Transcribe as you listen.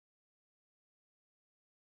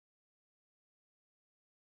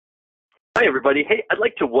Hi, everybody. Hey, I'd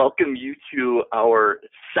like to welcome you to our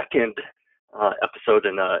second episode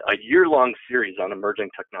in a year-long series on emerging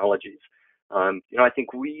technologies. I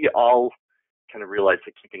think we all kind of realize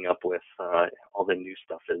that keeping up with all the new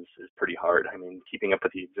stuff is pretty hard. I mean, keeping up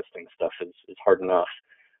with the existing stuff is hard enough.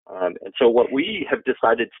 And so what we have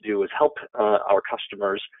decided to do is help our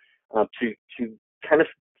customers to kind of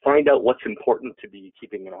find out what's important to be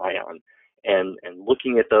keeping an eye on. And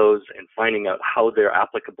looking at those and finding out how they're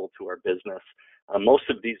applicable to our business. Most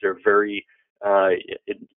of these are very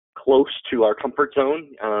close to our comfort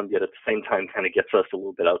zone, yet at the same time kind of gets us a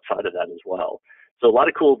little bit outside of that as well. So a lot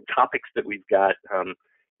of cool topics that we've got.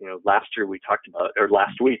 Last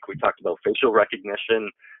week we talked about facial recognition.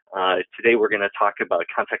 Today we're going to talk about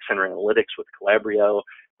contact center analytics with Calabrio.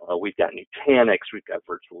 We've got Nutanix, we've got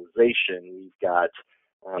virtualization, we've got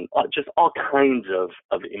just all kinds of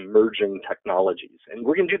emerging technologies. And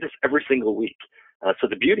we're going to do this every single week. So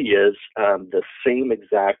the beauty is the same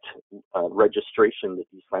exact registration that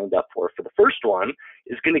you signed up for the first one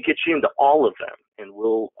is going to get you into all of them. And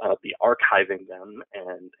we'll be archiving them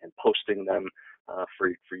and posting them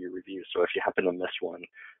for your review. So if you happen to miss one,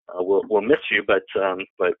 we'll miss you, but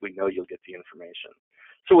we know you'll get the information.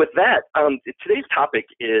 So with that, today's topic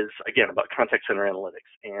is, again, about contact center analytics.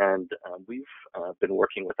 And we've been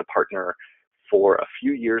working with a partner for a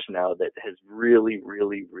few years now that has really,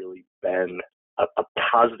 really, really been a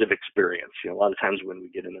positive experience. A lot of times when we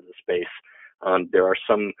get into the space, there are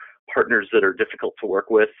some partners that are difficult to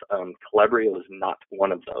work with. Calabrio is not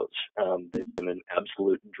one of those. They've been an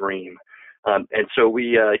absolute dream. And so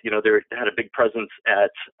we, they had a big presence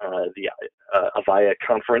at the Avaya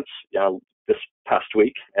conference this past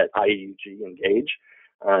week at IEUG Engage.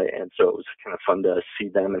 And so it was kind of fun to see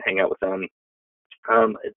them and hang out with them.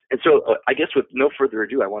 And so I guess with no further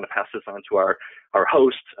ado, I want to pass this on to our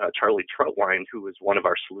host, Charlie Trautwein, who is one of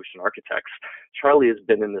our solution architects. Charlie has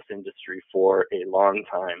been in this industry for a long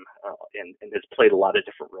time and has played a lot of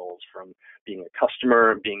different roles, from being a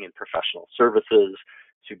customer, being in professional services,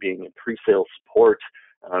 to being in pre-sale support.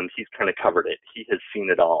 He's kind of covered it. He has seen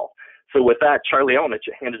it all. So with that, Charlie, I want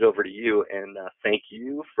to hand it over to you, and thank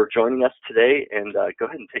you for joining us today, and go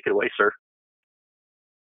ahead and take it away, sir.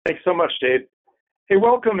 Thanks so much, Dave. Hey,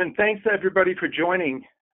 welcome, and thanks to everybody for joining.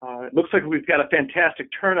 It looks like we've got a fantastic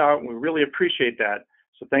turnout, and we really appreciate that.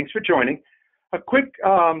 So thanks for joining. A quick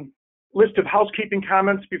list of housekeeping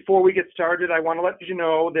comments before we get started. I want to let you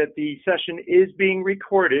know that the session is being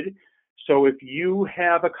recorded. So if you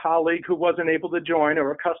have a colleague who wasn't able to join,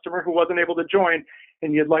 or a customer who wasn't able to join,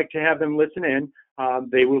 and you'd like to have them listen in,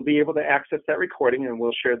 they will be able to access that recording, and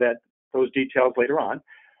we'll share those details later on.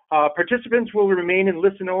 Participants will remain in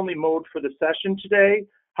listen-only mode for the session today.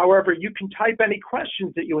 However, you can type any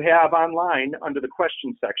questions that you have online under the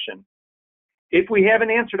questions section. If we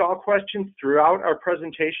haven't answered all questions throughout our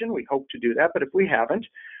presentation, we hope to do that, but if we haven't,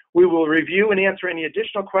 we will review and answer any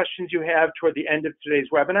additional questions you have toward the end of today's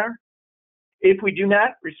webinar. If we do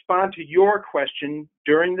not respond to your question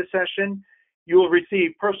during the session, you will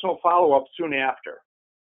receive personal follow-up soon after.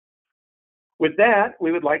 With that,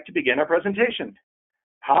 we would like to begin our presentation.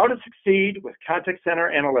 How to succeed with contact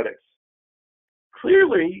center analytics.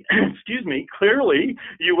 Clearly, clearly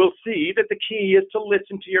you will see that the key is to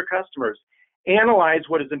listen to your customers, analyze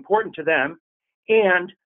what is important to them,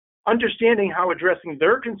 and understanding how addressing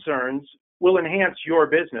their concerns will enhance your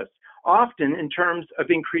business, often in terms of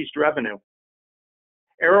increased revenue.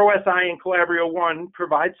 ASI and Calabrio One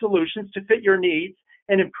provide solutions to fit your needs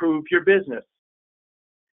and improve your business.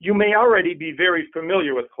 You may already be very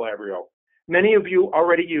familiar with Calabrio. Many of you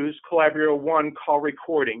already use Calabrio One call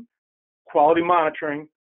recording, quality monitoring,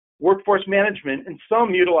 workforce management, and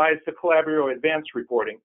some utilize the Calabrio Advanced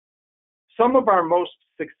Reporting. Some of our most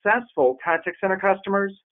successful contact center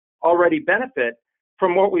customers already benefit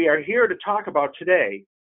from what we are here to talk about today,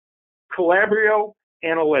 Calabrio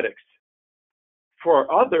Analytics.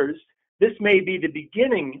 For others, this may be the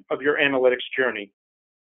beginning of your analytics journey.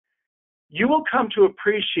 You will come to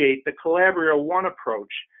appreciate the Calabrio One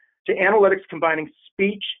approach to analytics, combining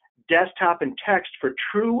speech, desktop, and text for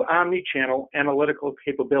true omni-channel analytical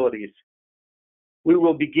capabilities. We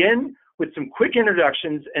will begin with some quick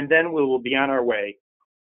introductions, and then we will be on our way.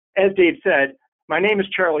 As Dave said, my name is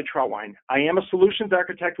Charlie Trautwein. I am a solutions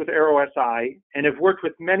architect with ASI and have worked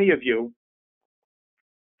with many of you.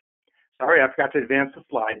 Sorry, I forgot to advance the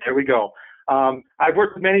slide. There we go. I've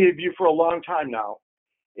worked with many of you for a long time now.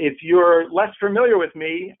 If you're less familiar with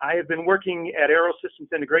me, I have been working at Aero Systems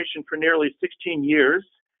Integration for nearly 16 years.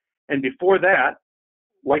 And before that,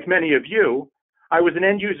 like many of you, I was an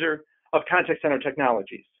end user of contact center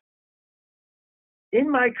technologies. in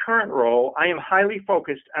my current role, I am highly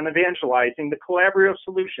focused on evangelizing the Calabrio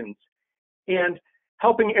solutions and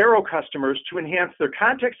helping Aero customers to enhance their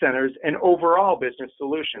contact centers and overall business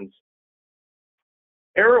solutions.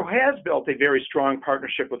 Aero has built a very strong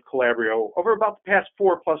partnership with Calabrio over about the past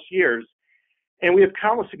 4+ years, and we have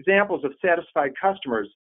countless examples of satisfied customers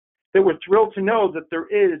that were thrilled to know that there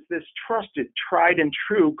is this trusted, tried and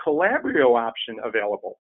true Calabrio option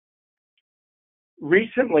available.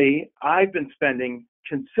 Recently, I've been spending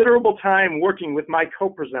considerable time working with my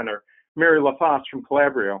co-presenter, Mary LaFosse from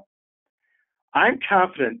Calabrio. I'm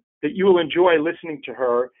confident that you will enjoy listening to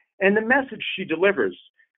her and the message she delivers,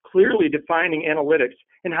 clearly defining analytics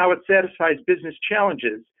and how it satisfies business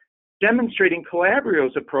challenges, demonstrating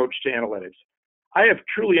Calabrio's approach to analytics. I have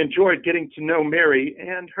truly enjoyed getting to know Mary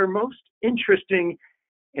and her most interesting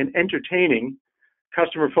and entertaining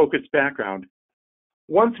customer-focused background.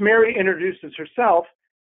 Once Mary introduces herself,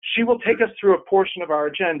 she will take us through a portion of our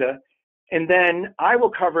agenda, and then I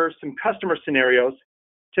will cover some customer scenarios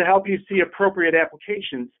to help you see appropriate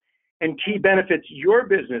applications and key benefits your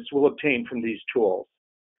business will obtain from these tools.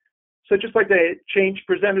 So just like to change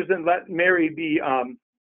presenters and let Mary be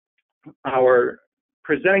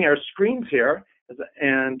presenting our screens here,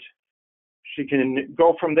 and she can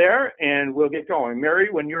go from there and we'll get going. Mary,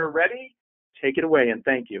 when you're ready, take it away, and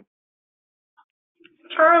thank you.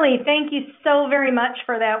 Charlie, thank you so very much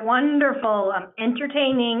for that wonderful,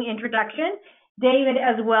 entertaining introduction. David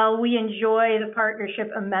as well, we enjoy the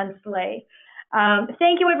partnership immensely.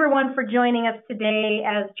 Thank you everyone for joining us today.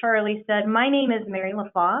 As Charlie said, my name is Mary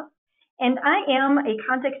LaFosse, and I am a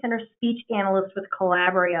contact center speech analyst with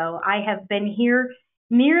Calabrio. I have been here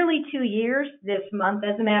nearly 2 years this month,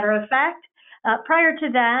 as a matter of fact. Prior to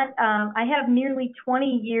that, I have nearly 20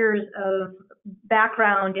 years of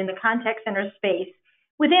background in the contact center space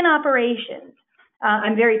within operations.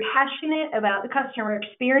 I'm very passionate about the customer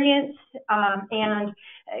experience and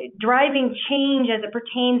driving change as it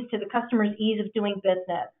pertains to the customer's ease of doing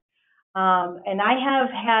business. And I have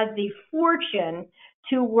had the fortune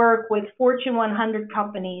to work with Fortune 100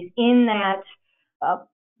 companies in that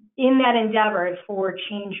endeavor for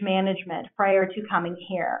change management prior to coming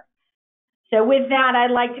here. So with that,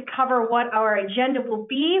 I'd like to cover what our agenda will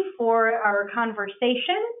be for our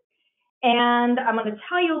conversation. And I'm going to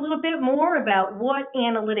tell you a little bit more about what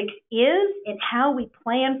analytics is and how we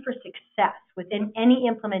plan for success within any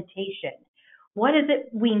implementation. What is it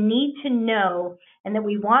we need to know and that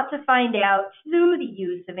we want to find out through the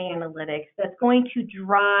use of analytics that's going to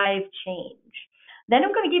drive change? Then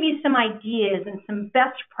I'm going to give you some ideas and some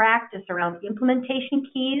best practice around implementation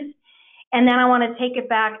keys. And then I want to take it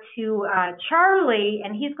back to Charlie,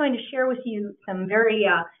 and he's going to share with you some very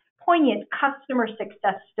poignant customer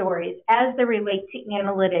success stories as they relate to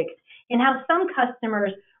analytics and how some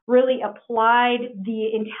customers really applied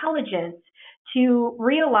the intelligence to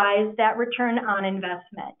realize that return on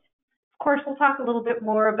investment. Of course, we'll talk a little bit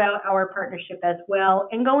more about our partnership as well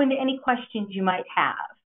and go into any questions you might have.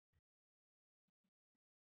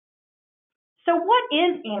 So what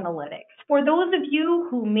is analytics? For those of you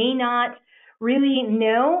who may not really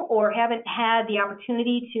know or haven't had the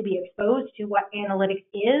opportunity to be exposed to what analytics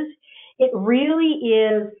is, it really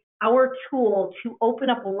is our tool to open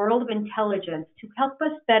up a world of intelligence to help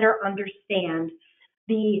us better understand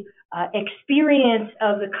the experience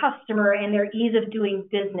of the customer and their ease of doing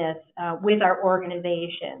business with our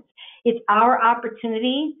organizations. It's our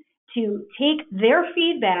opportunity to take their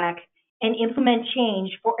feedback and implement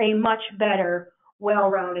change for a much better,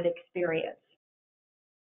 well-rounded experience.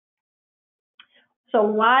 So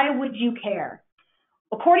why would you care?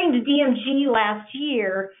 According to DMG last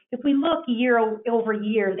year, if we look year over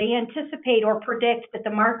year, they anticipate or predict that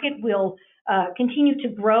the market will continue to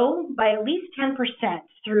grow by at least 10%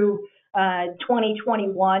 through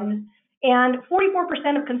 2021. And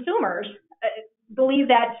 44% of consumers believe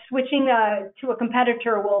that switching to a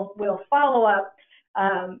competitor will follow up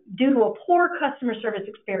due to a poor customer service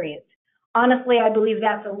experience. Honestly, I believe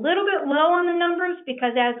that's a little bit low on the numbers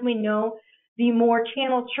because, as we know, the more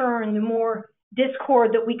channel churn, the more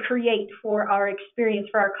discord that we create for our experience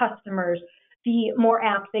for our customers, the more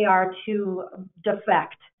apt they are to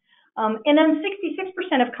defect. And then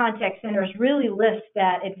 66% of contact centers really list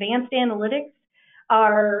that advanced analytics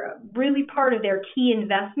are really part of their key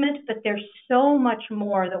investment, but there's so much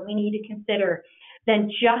more that we need to consider than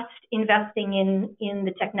just investing in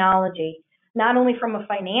the technology, not only from a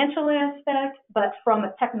financial aspect, but from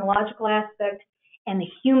a technological aspect and the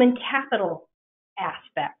human capital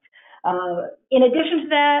aspect. In addition to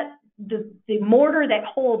that, the mortar that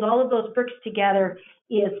holds all of those bricks together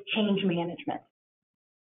is change management.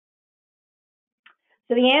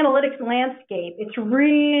 So the analytics landscape, it's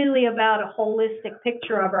really about a holistic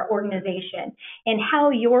picture of our organization and how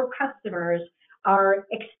your customers are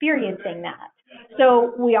experiencing that.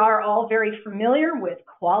 So we are all very familiar with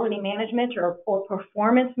quality management or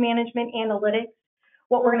performance management analytics.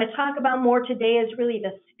 What we're going to talk about more today is really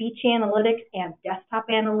the speech analytics and desktop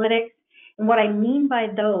analytics. And what I mean by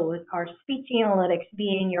those are speech analytics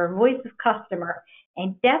being your voice of customer,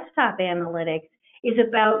 and desktop analytics is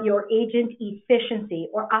about your agent efficiency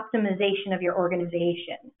or optimization of your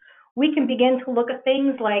organization. We can begin to look at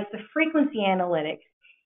things like the frequency analytics.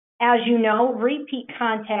 As you know, repeat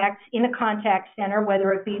contacts in a contact center,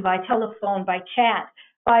 whether it be by telephone, by chat,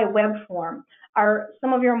 by web form, are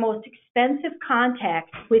some of your most expensive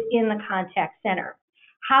contacts within the contact center.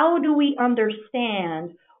 How do we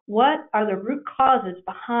understand what are the root causes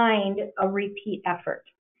behind a repeat effort?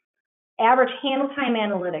 Average handle time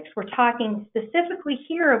analytics, we're talking specifically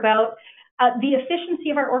here about the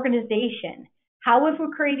efficiency of our organization. How have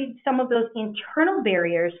we created some of those internal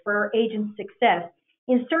barriers for our agent success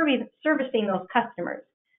in servicing those customers,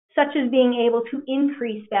 such as being able to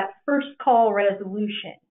increase that first call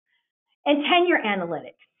resolution? And tenure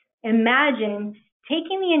analytics. Imagine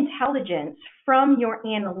taking the intelligence from your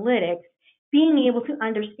analytics, being able to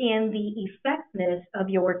understand the effectiveness of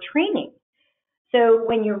your training. So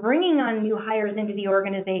when you're bringing on new hires into the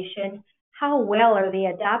organization, how well are they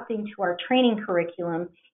adapting to our training curriculum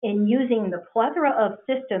and using the plethora of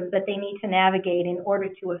systems that they need to navigate in order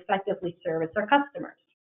to effectively service our customers?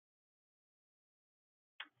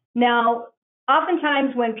 Now,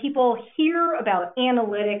 oftentimes when people hear about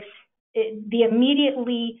analytics, they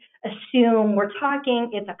immediately assume we're talking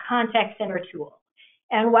it's a contact center tool.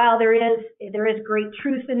 And while there is great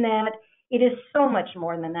truth in that, it is so much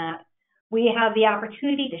more than that. We have the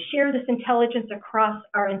opportunity to share this intelligence across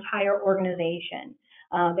our entire organization.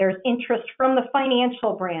 There's interest from the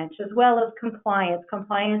financial branch as well as compliance.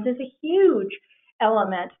 Compliance is a huge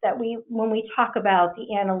element that when we talk about the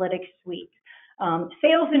analytics suite.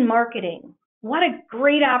 Sales and marketing, what a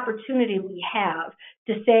great opportunity we have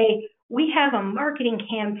to say, we have a marketing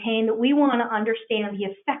campaign that we want to understand the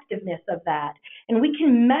effectiveness of that. And we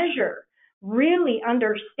can measure, really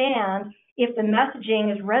understand if the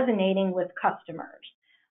messaging is resonating with customers.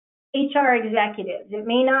 HR executives, it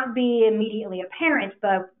may not be immediately apparent,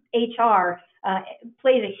 but HR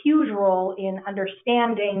plays a huge role in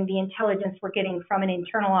understanding the intelligence we're getting from an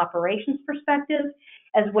internal operations perspective,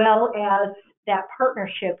 as well as that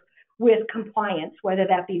partnership with compliance, whether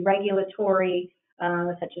that be regulatory,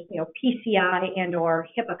 such as PCI and or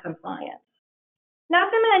HIPAA compliance. Not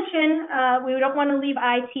to mention, we don't want to leave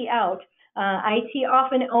IT out. IT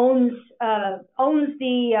often owns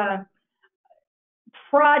the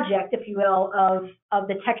project, if you will, of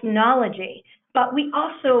the technology, but we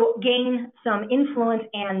also gain some influence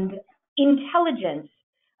and intelligence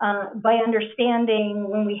by understanding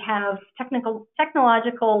when we have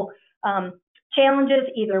technological challenges,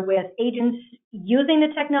 either with agents using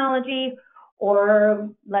the technology, or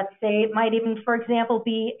let's say it might even, for example,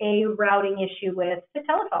 be a routing issue with the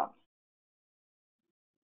telephone.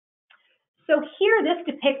 So here, this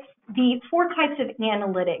depicts the 4 types of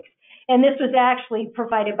analytics, and this was actually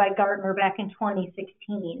provided by Gartner back in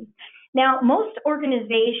 2016. Now, most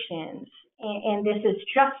organizations, and this is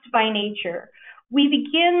just by nature, we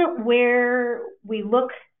begin where we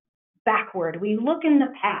look backward. We look in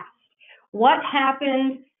the past. What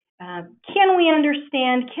happened? Can we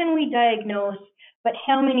understand? Can we diagnose? But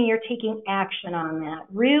how many are taking action on that?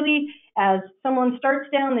 Really, as someone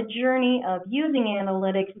starts down the journey of using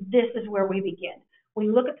analytics, this is where we begin.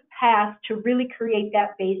 We look at the past to really create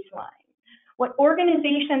that baseline. What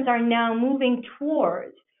organizations are now moving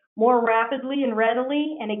towards more rapidly and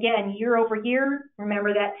readily, and again, year over year,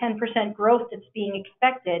 remember that 10% growth that's being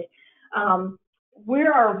expected, we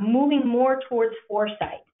are moving more towards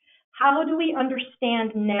foresight. How do we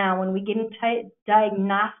understand now when we get into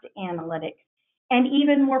diagnostic analytics and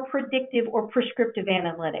even more predictive or prescriptive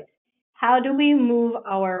analytics? How do we move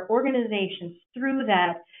our organizations through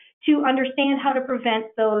that to understand how to prevent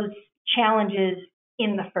those challenges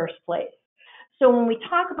in the first place? So when we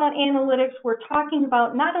talk about analytics, we're talking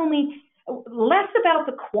about not only less about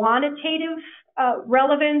the quantitative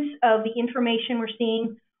relevance of the information we're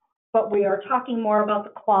seeing, but we are talking more about the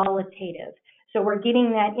qualitative. So we're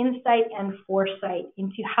getting that insight and foresight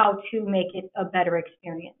into how to make it a better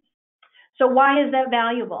experience. So why is that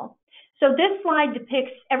valuable? So this slide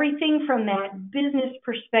depicts everything from that business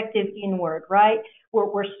perspective inward, right?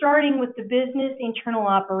 We're starting with the business internal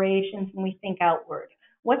operations and we think outward.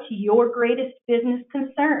 What's your greatest business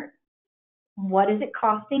concern? What is it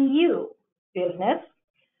costing you, business?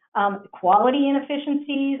 quality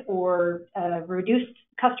inefficiencies or reduced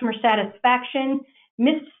customer satisfaction,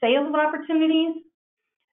 missed sales opportunities.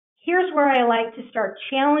 Here's where I like to start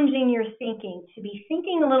challenging your thinking to be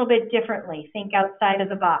thinking a little bit differently, think outside of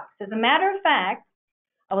the box. As a matter of fact,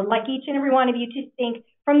 I would like each and every one of you to think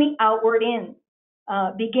from the outward in.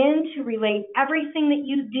 Begin to relate everything that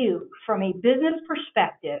you do from a business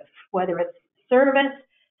perspective, whether it's service,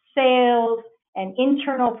 sales, an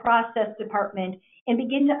internal process department, and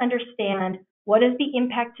begin to understand what is the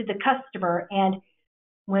impact to the customer. And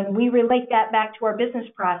when we relate that back to our business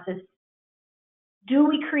process, do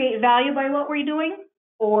we create value by what we're doing,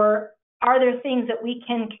 or are there things that we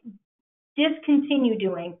can discontinue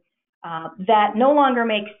doing that no longer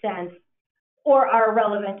make sense or are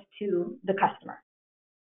relevant to the customer?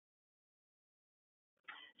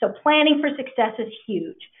 So planning for success is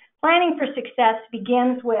huge. Planning for success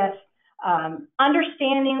begins with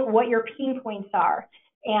understanding what your pain points are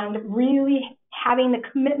and really having the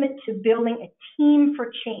commitment to building a team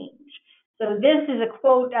for change. So this is a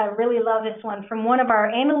quote, I really love this one, from one of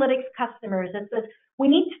our analytics customers that says, we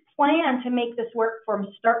need to plan to make this work from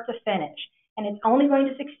start to finish, and it's only going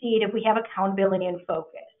to succeed if we have accountability and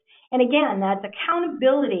focus. And again, that's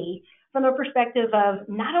accountability from the perspective of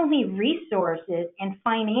not only resources and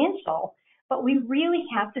financial, but we really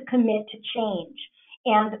have to commit to change.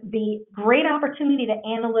 And the great opportunity that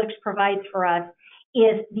analytics provides for us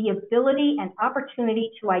is the ability and opportunity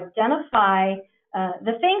to identify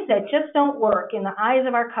the things that just don't work in the eyes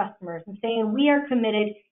of our customers and saying we are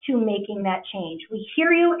committed to making that change. We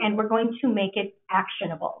hear you and we're going to make it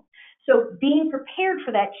actionable. So being prepared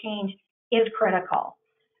for that change is critical.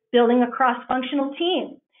 Building a cross-functional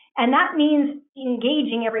team. And that means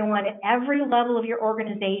engaging everyone at every level of your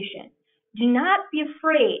organization. Do not be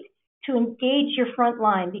afraid to engage your front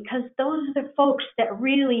line, because those are the folks that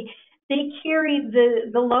really, they carry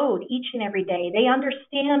the load each and every day. They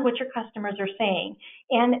understand what your customers are saying.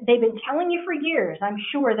 And they've been telling you for years, I'm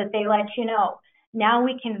sure that they let you know. Now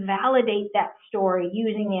we can validate that story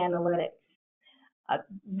using analytics.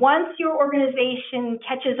 Once your organization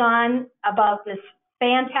catches on about this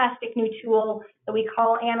fantastic new tool that we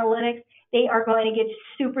call analytics, they are going to get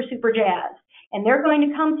super, super jazzed. And they're going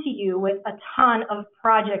to come to you with a ton of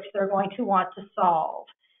projects they're going to want to solve.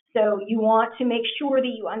 So you want to make sure that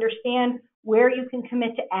you understand where you can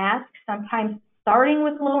commit to ask, sometimes starting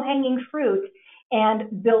with low-hanging fruit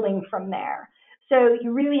and building from there. So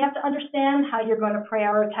you really have to understand how you're going to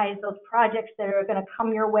prioritize those projects that are going to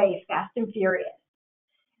come your way fast and furious.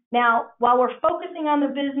 Now, while we're focusing on the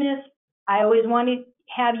business, I always want to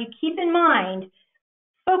have you keep in mind,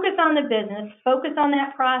 focus on the business, focus on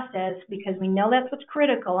that process, because we know that's what's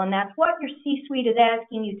critical and that's what your C-suite is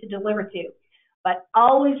asking you to deliver to. But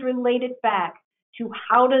always relate it back to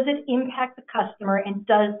how does it impact the customer and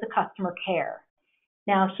does the customer care?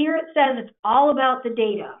 Now, here it says it's all about the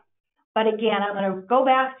data. But again, I'm going to go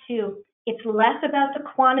back to it's less about the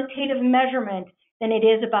quantitative measurement than it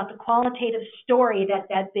is about the qualitative story that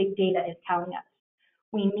that big data is telling us.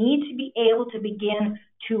 We need to be able to begin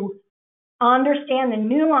to understand the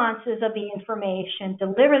nuances of the information,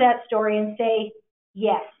 deliver that story and say,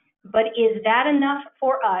 yes, but is that enough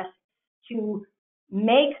for us to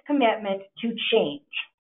make commitment to change?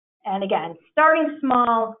 And again, starting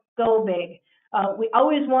small, go big. We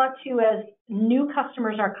always want to, as new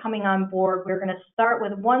customers are coming on board, we're going to start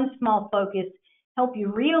with one small focus, help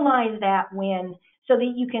you realize that win so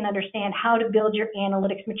that you can understand how to build your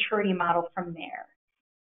analytics maturity model from there.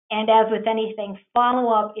 And as with anything,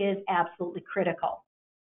 follow-up is absolutely critical.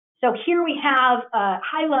 So here we have a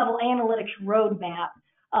high-level analytics roadmap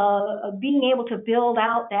of being able to build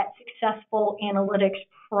out that successful analytics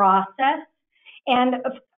process. And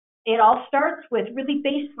it all starts with really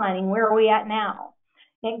baselining, where are we at now?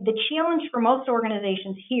 The challenge for most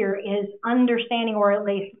organizations here is understanding, or at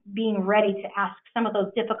least being ready to ask some of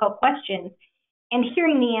those difficult questions and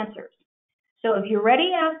hearing the answers. So if you're ready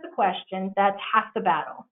to ask the question, that's half the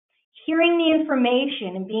battle. Hearing the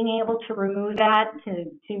information and being able to remove that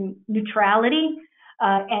to neutrality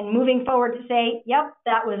and moving forward to say, yep,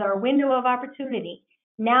 that was our window of opportunity.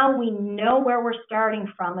 Now we know where we're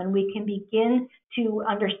starting from and we can begin to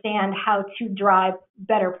understand how to drive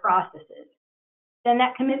better processes. Then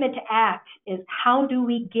that commitment to act is, how do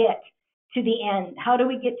we get to the end? How do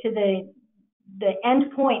we get to the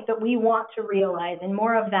end point that we want to realize, and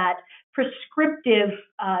more of that prescriptive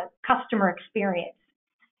customer experience?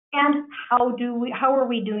 And how are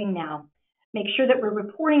we doing now? Make sure that we're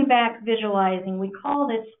reporting back, visualizing. We call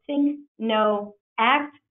this think, know,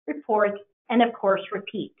 act, report, and of course,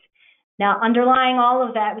 repeat. Now, underlying all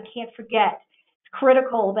of that, we can't forget, it's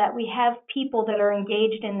critical that we have people that are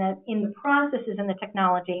engaged in the processes and the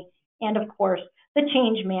technology, and of course, the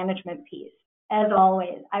change management piece. As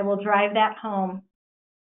always, I will drive that home.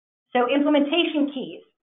 So implementation keys.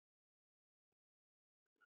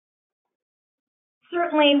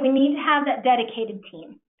 Certainly, we need to have that dedicated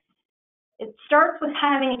team. It starts with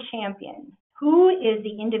having a champion. Who is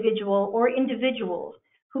the individual or individuals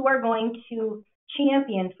who are going to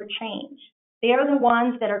champion for change? They are the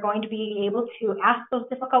ones that are going to be able to ask those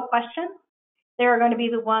difficult questions. They are going to be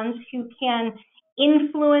the ones who can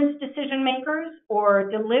influence decision makers or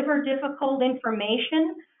deliver difficult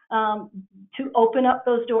information to open up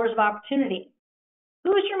those doors of opportunity.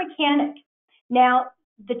 Who is your mechanic? Now,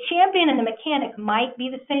 the champion and the mechanic might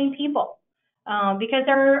be the same people because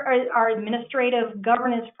there are administrative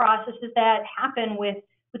governance processes that happen with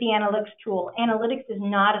the analytics tool. Analytics is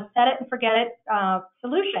not a set it and forget it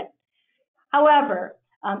solution. However,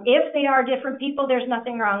 if they are different people, there's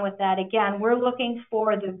nothing wrong with that. Again, we're looking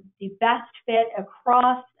for the best fit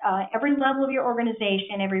across every level of your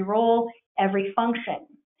organization, every role, every function.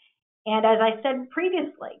 And as I said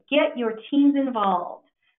previously, get your teams involved.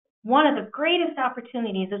 One of the greatest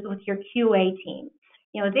opportunities is with your QA team.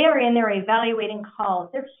 You know, they're in there evaluating calls.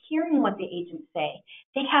 They're hearing what the agents say.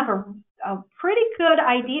 They have a pretty good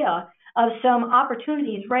idea of some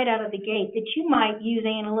opportunities right out of the gate that you might use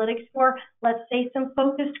analytics for, let's say some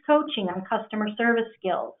focused coaching on customer service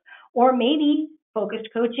skills, or maybe focused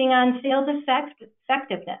coaching on sales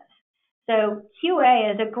effectiveness. So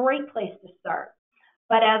QA is a great place to start.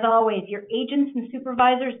 But as always, your agents and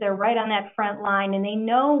supervisors, they're right on that front line, and they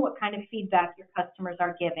know what kind of feedback your customers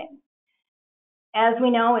are giving. As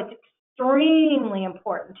we know, it's extremely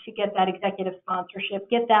important to get that executive sponsorship,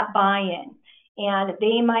 get that buy-in. And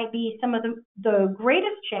they might be some of the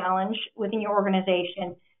greatest challenge within your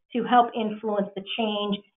organization to help influence the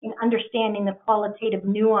change in understanding the qualitative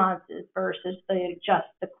nuances versus just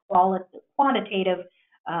the quantitative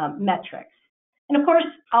metrics. And of course,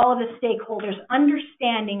 all of the stakeholders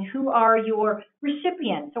understanding who are your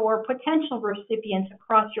recipients or potential recipients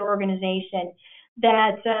across your organization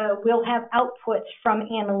that will have outputs from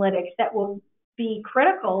analytics that will be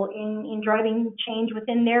critical in driving change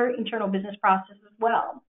within their internal business process as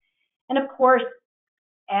well. And of course,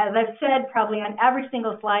 as I've said probably on every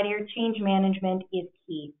single slide here, change management is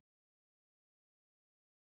key.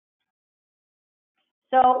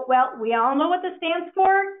 So, well, we all know what this stands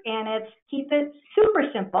for, and it's keep it super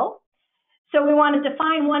simple. So we want to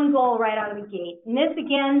define one goal right out of the gate. And this,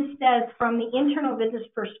 again, says from the internal business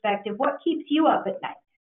perspective, what keeps you up at night?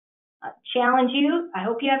 Challenge you. I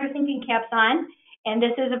hope you have your thinking caps on. And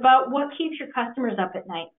this is about what keeps your customers up at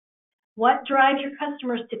night. What drives your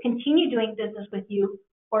customers to continue doing business with you,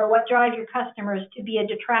 or what drives your customers to be a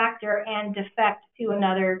detractor and defect to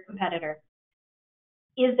another competitor?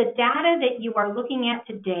 Is the data that you are looking at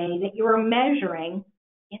today, that you are measuring,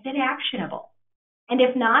 is it actionable? And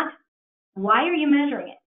if not, why are you measuring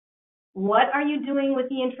it? What are you doing with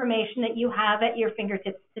the information that you have at your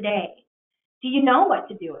fingertips today? Do you know what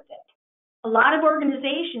to do with it? A lot of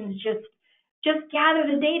organizations just gather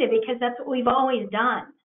the data because that's what we've always done.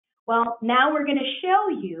 Well, now we're going to show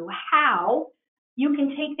you how you can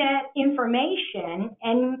take that information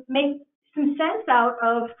and make some sense out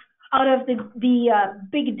of the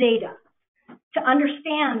big data to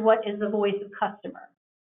understand what is the voice of customer.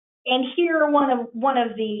 And here, one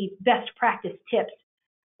of the best practice tips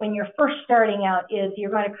when you're first starting out is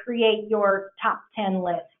you're going to create your top 10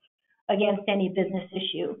 list against any business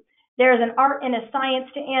issue. There's an art and a science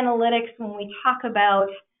to analytics when we talk about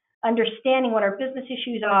understanding what our business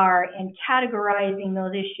issues are and categorizing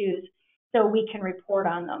those issues so we can report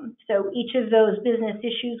on them. So each of those business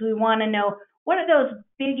issues, we want to know what are those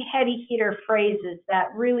big heavy hitter phrases that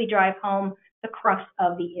really drive home the crux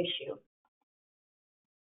of the issue.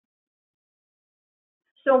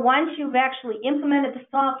 So once you've actually implemented the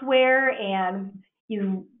software and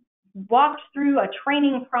you've walked through a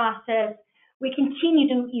training process, we continue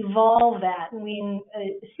to evolve that. We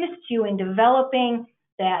assist you in developing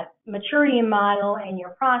that maturity model and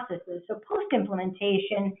your processes. So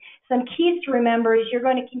post-implementation, some keys to remember is you're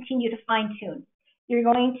going to continue to fine-tune. You're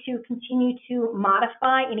going to continue to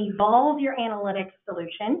modify and evolve your analytics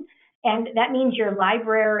solution. And that means your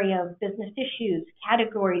library of business issues,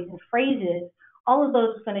 categories, and phrases, all of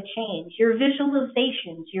those is going to change. Your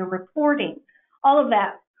visualizations, your reporting, all of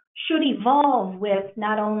that should evolve with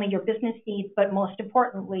not only your business needs, but most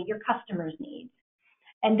importantly, your customers' needs.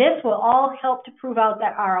 And this will all help to prove out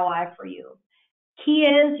that ROI for you. Key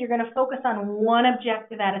is you're going to focus on one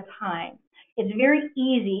objective at a time. It's very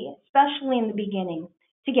easy, especially in the beginning,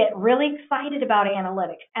 to get really excited about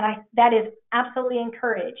analytics, and that is absolutely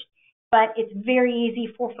encouraged. But it's very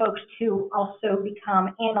easy for folks to also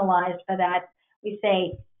become analyzed by that, we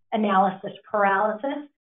say, analysis paralysis,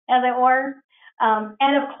 as it were.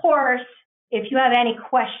 And of course, if you have any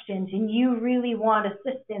questions and you really want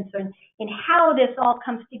assistance in how this all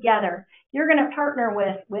comes together, you're going to partner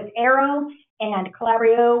with Aero, and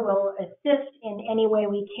Calabrio will assist in any way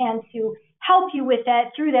we can to help you with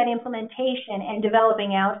that through that implementation and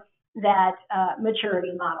developing out that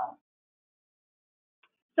maturity model.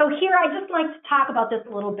 So here, I'd just like to talk about this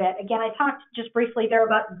a little bit. Again, I talked just briefly there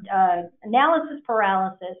about analysis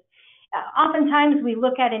paralysis. Oftentimes, we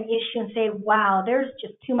look at an issue and say, wow, there's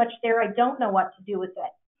just too much there. I don't know what to do with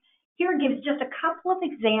it. Here gives just a couple of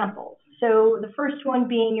examples. So the first one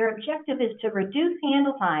being your objective is to reduce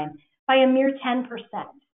handle time by a mere 10%.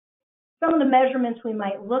 Some of the measurements we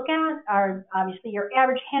might look at are obviously your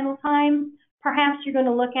average handle time. Perhaps you're going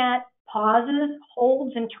to look at pauses,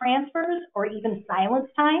 holds, and transfers, or even silence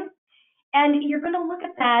time. And you're going to look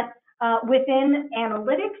at that within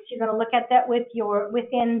analytics. You're going to look at that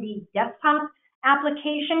within the desktop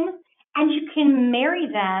application, and you can marry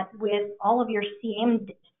that with all of your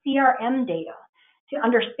CRM data to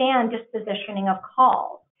understand dispositioning of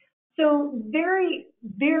calls. So very,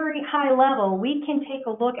 very high level, we can take a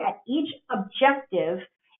look at each objective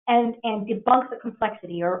and debunk the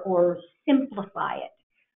complexity or simplify it.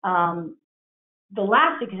 The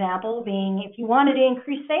last example being if you wanted to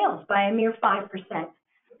increase sales by a mere 5%,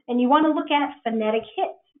 and you want to look at phonetic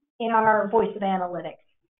hits in our voice of analytics.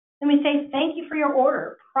 Then we say, thank you for your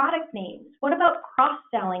order, product names. What about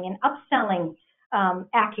cross-selling and upselling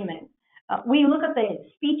acumen? We look at the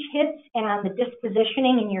speech hits and the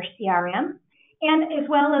dispositioning in your CRM, and as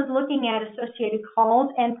well as looking at associated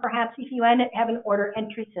calls and perhaps if you have an order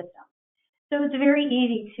entry system. So it's very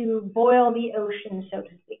easy to boil the ocean, so to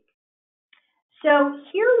speak. So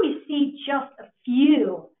here we see just a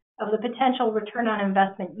few of the potential return on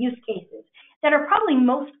investment use cases that are probably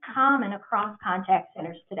most common across contact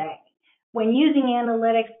centers today. When using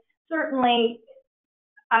analytics, certainly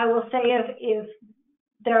I will say if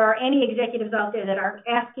there are any executives out there that are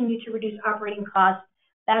asking you to reduce operating costs,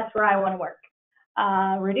 that's where I want to work.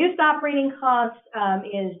 Reduced operating costs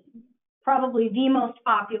is probably the most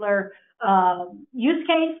popular use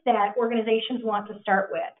case that organizations want to start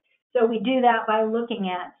with. So we do that by looking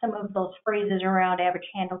at some of those phrases around average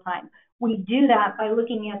handle time. We do that by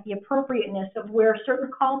looking at the appropriateness of where certain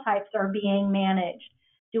call types are being managed.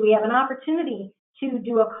 Do we have an opportunity to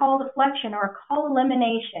do a call deflection or a call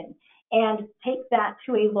elimination and take that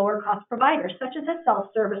to a lower cost provider, such as a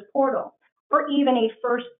self-service portal or even a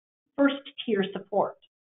first tier support?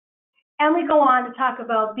 And we go on to talk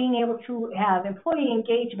about being able to have employee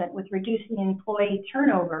engagement with reducing employee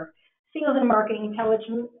turnover. Sales and marketing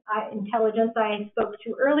intelligence I spoke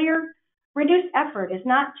to earlier. Reduced effort is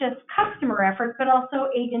not just customer effort, but also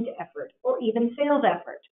agent effort or even sales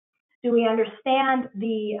effort. Do we understand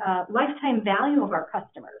the lifetime value of our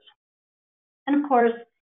customers? And of course,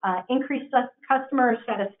 increased customer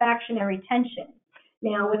satisfaction and retention.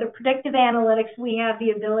 Now, with the predictive analytics, we have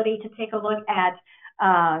the ability to take a look at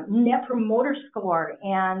net promoter score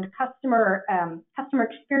and customer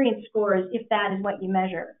experience scores, if that is what you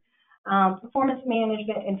measure. Performance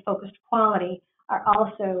management and focused quality are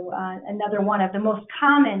also another one of the most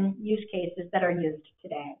common use cases that are used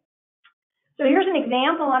today. So here's an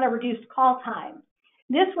example on a reduced call time.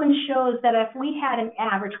 This one shows that if we had an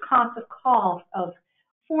average cost of call of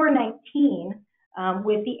 $4.19,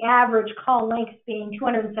 with the average call length being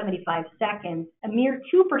 275 seconds, a mere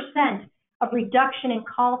 2% of reduction in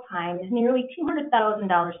call time is nearly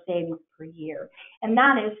 $200,000 savings per year. And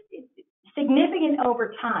that is significant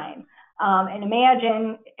over time. And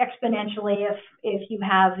imagine exponentially if you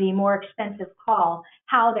have the more expensive call,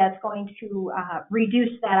 how that's going to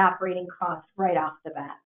reduce that operating cost right off the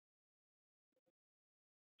bat.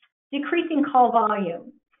 Decreasing call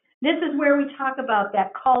volume. This is where we talk about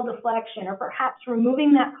that call deflection or perhaps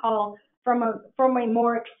removing that call from a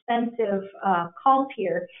more expensive call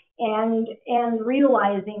tier and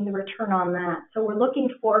realizing the return on that. So we're looking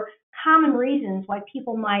for common reasons why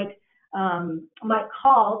people might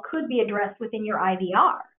call could be addressed within your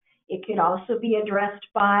IVR. It could also be addressed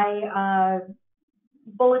by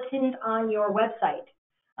bulletins on your website.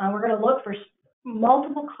 We're going to look for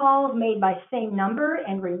multiple calls made by same number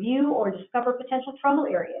and review or discover potential trouble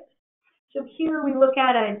areas. So here we look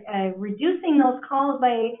at reducing those calls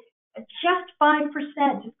by just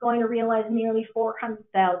 5% is going to realize nearly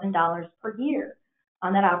 $400,000 per year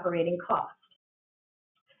on that operating cost.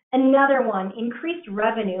 Another one, increased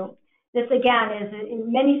revenue. This again is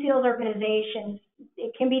in many sales organizations,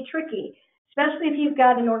 it can be tricky, especially if you've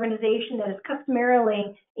got an organization that is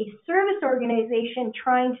customarily a service organization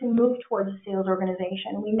trying to move towards a sales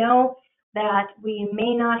organization. We know that we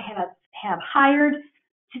may not have hired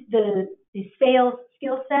the sales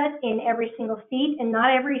skill set in every single seat, and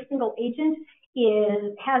not every single agent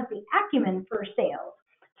has the acumen for sales.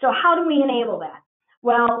 So how do we enable that?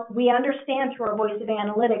 Well, we understand through our voice of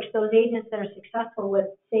analytics those agents that are successful with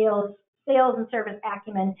sales and service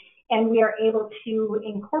acumen, and we are able to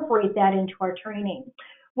incorporate that into our training.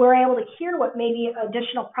 We're able to hear what maybe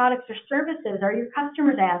additional products or services are your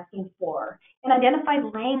customers asking for, and identify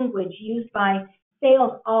language used by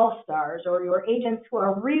sales all-stars or your agents who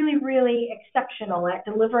are really, really exceptional at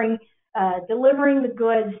delivering the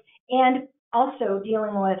goods and also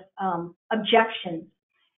dealing with objections.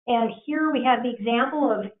 And here we have the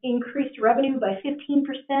example of increased revenue by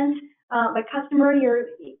 15%. By customer,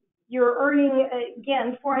 you're earning,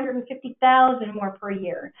 again, $450,000 more per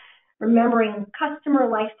year. Remembering customer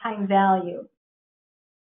lifetime value.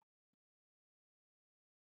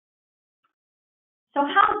 So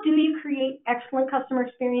how do you create excellent customer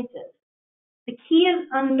experiences? The key is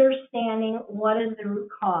understanding what is the root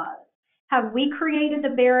cause. Have we created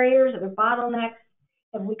the barriers or the bottlenecks?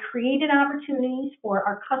 Have we created opportunities for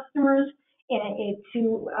our customers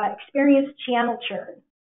to experience channel churn?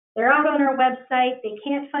 They're out on our website, they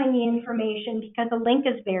can't find the information because the link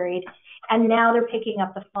is buried, and now they're picking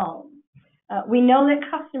up the phone. We know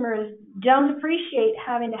that customers don't appreciate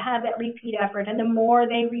having to have that repeat effort, and the more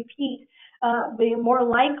they repeat, the more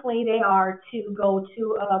likely they are to go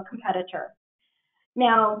to a competitor.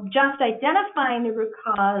 Now, just identifying the root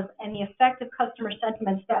cause and the effect of customer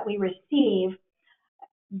sentiments that we receive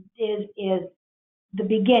is the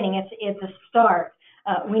beginning. It's a start.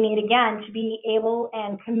 We need, again, to be able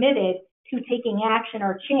and committed to taking action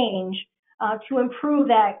or change to improve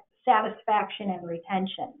that satisfaction and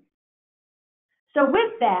retention. So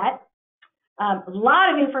with that, a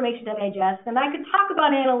lot of information to digest, and I could talk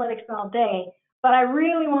about analytics all day, but I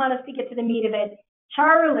really want us to get to the meat of it.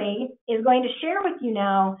 Charlie is going to share with you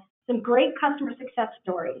now some great customer success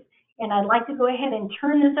stories, and I'd like to go ahead and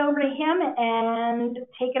turn this over to him and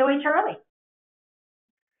take it away, Charlie.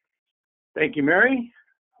 Thank you, Mary.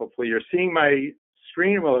 Hopefully you're seeing my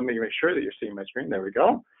screen. Well, let me make sure that you're seeing my screen. There we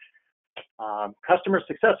go. Customer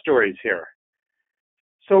success stories here.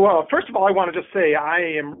 So first of all, I want to just say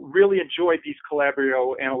I really enjoyed these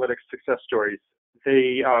Calabrio Analytics success stories.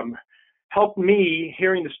 They helped me,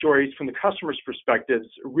 hearing the stories from the customer's perspectives,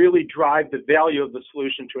 really drive the value of the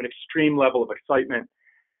solution to an extreme level of excitement.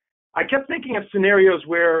 I kept thinking of scenarios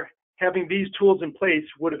where having these tools in place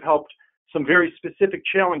would have helped some very specific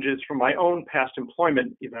challenges from my own past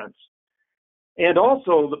employment events, and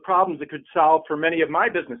also the problems it could solve for many of my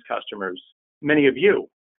business customers, many of you.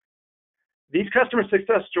 These customer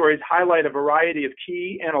success stories highlight a variety of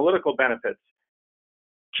key analytical benefits.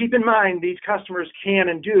 Keep in mind, these customers can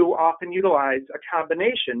and do often utilize a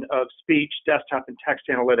combination of speech, desktop, and text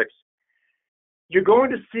analytics. You're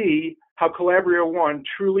going to see how Calabrio One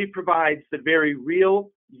truly provides the very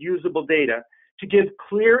real, usable data to give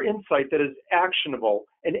clear insight that is actionable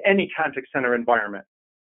in any contact center environment.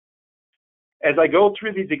 As I go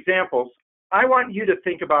through these examples, I want you to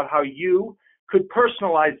think about how you could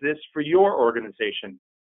personalize this for your organization.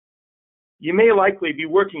 You may likely be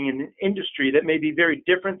working in an industry that may be very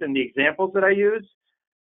different than the examples that I use,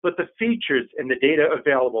 but the features and the data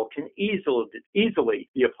available can easily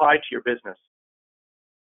be applied to your business.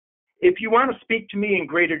 If you want to speak to me in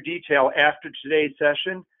greater detail after today's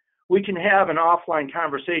session, we can have an offline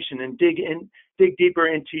conversation and dig deeper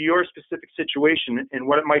into your specific situation and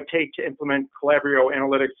what it might take to implement Calabrio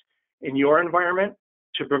Analytics in your environment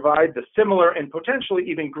to provide the similar and potentially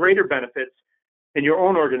even greater benefits in your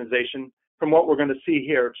own organization from what we're going to see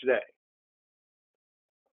here today.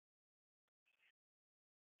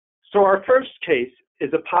 So our first case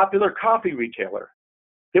is a popular coffee retailer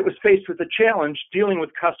that was faced with a challenge dealing with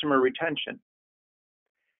customer retention.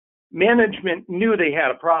 Management knew they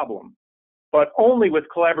had a problem, but only with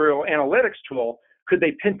Calabrio Analytics tool could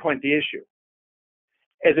they pinpoint the issue.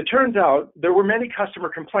 As it turns out, there were many customer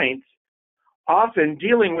complaints, often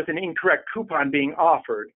dealing with an incorrect coupon being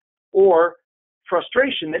offered or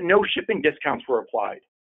frustration that no shipping discounts were applied.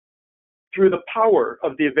 Through the power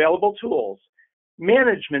of the available tools,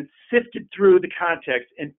 management sifted through the context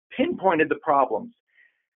and pinpointed the problems.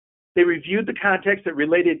 They reviewed the context that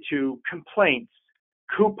related to complaints,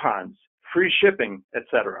 coupons, free shipping,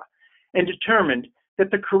 etc., and determined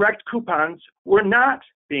that the correct coupons were not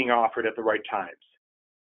being offered at the right times.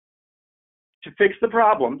 To fix the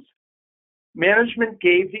problems, management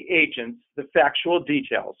gave the agents the factual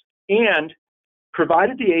details and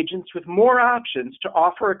provided the agents with more options to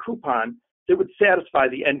offer a coupon that would satisfy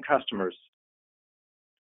the end customers.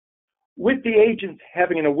 With the agents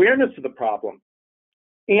having an awareness of the problem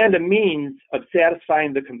and a means of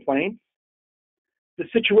satisfying the complaints, the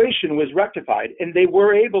situation was rectified and they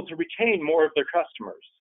were able to retain more of their customers.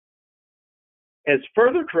 As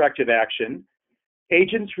further corrective action,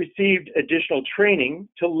 agents received additional training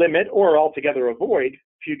to limit or altogether avoid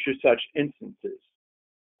future such instances.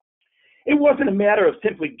 It wasn't a matter of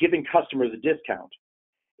simply giving customers a discount.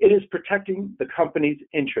 It is protecting the company's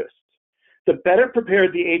interests. The better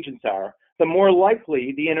prepared the agents are, the more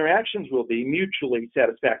likely the interactions will be mutually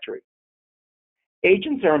satisfactory.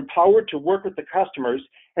 Agents are empowered to work with the customers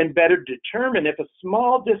and better determine if a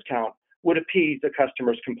small discount would appease a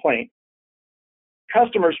customer's complaint.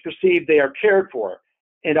 Customers perceive they are cared for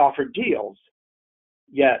and offered deals,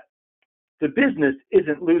 yet the business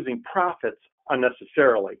isn't losing profits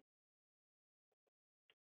unnecessarily.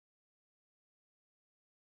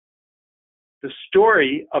 The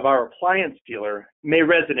story of our appliance dealer may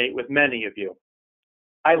resonate with many of you.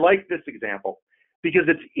 I like this example because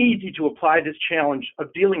it's easy to apply this challenge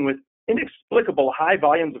of dealing with inexplicable high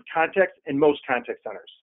volumes of contacts in most contact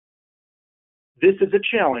centers. This is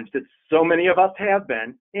a challenge that so many of us have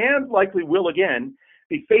been, and likely will again,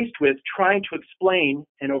 be faced with trying to explain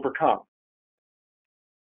and overcome.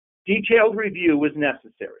 Detailed review was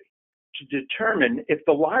necessary to determine if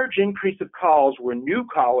the large increase of calls were new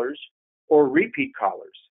callers or repeat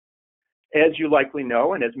callers. As you likely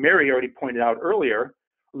know, and as Mary already pointed out earlier,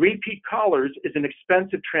 repeat callers is an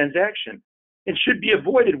expensive transaction and should be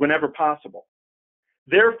avoided whenever possible.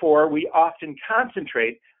 Therefore, we often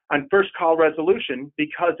concentrate on first call resolution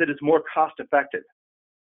because it is more cost effective.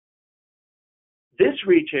 This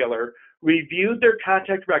retailer reviewed their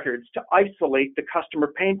contact records to isolate the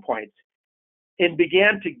customer pain points and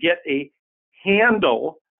began to get a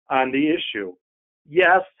handle on the issue.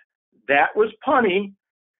 Yes, that was punny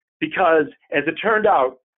because, as it turned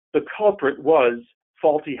out, the culprit was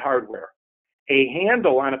faulty hardware. A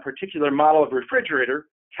handle on a particular model of refrigerator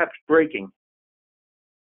kept breaking.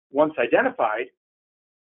 Once identified,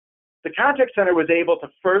 the contact center was able to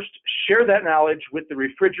first share that knowledge with the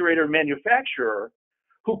refrigerator manufacturer,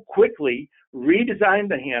 who quickly redesigned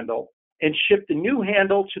the handle and shipped the new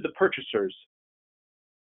handle to the purchasers.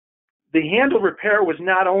 The handle repair was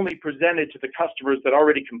not only presented to the customers that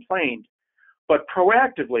already complained, but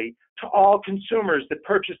proactively to all consumers that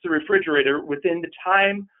purchased the refrigerator within the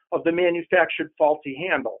time of the manufactured faulty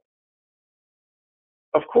handle.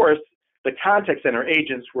 Of course, the contact center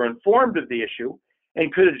agents were informed of the issue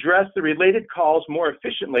and could address the related calls more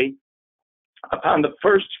efficiently upon the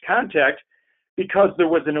first contact because there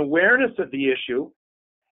was an awareness of the issue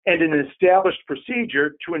and an established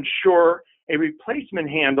procedure to ensure a replacement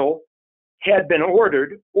handle had been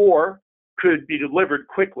ordered or could be delivered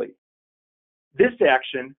quickly. This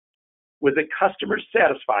action was a customer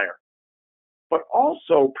satisfier, but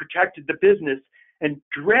also protected the business and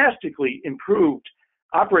drastically improved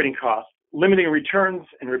operating costs, limiting returns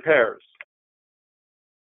and repairs.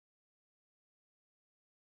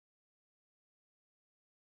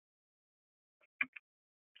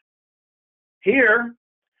 Here,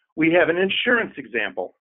 we have an insurance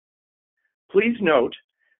example. Please note,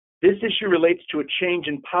 this issue relates to a change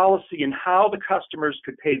in policy in how the customers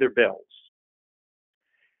could pay their bills.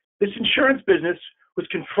 This insurance business was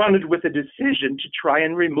confronted with a decision to try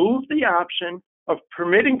and remove the option of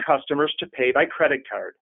permitting customers to pay by credit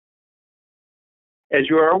card. As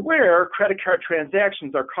you are aware, credit card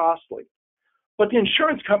transactions are costly, but the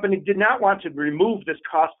insurance company did not want to remove this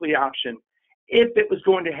costly option if it was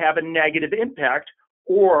going to have a negative impact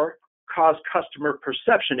or cause customer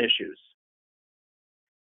perception issues.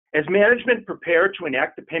 As management prepared to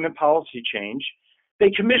enact the payment policy change,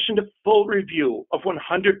 they commissioned a full review of 100%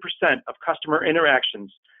 of customer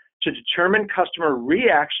interactions to determine customer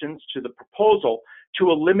reactions to the proposal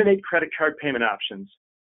to eliminate credit card payment options.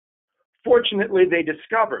 Fortunately, they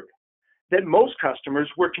discovered that most customers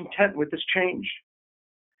were content with this change.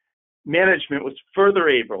 Management was further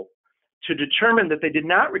able to determine that they did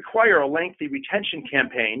not require a lengthy retention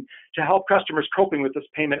campaign to help customers coping with this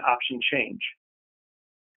payment option change.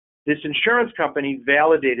 This insurance company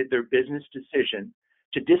validated their business decision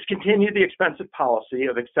to discontinue the expensive policy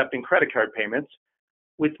of accepting credit card payments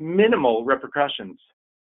with minimal repercussions.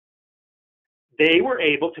 They were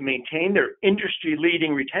able to maintain their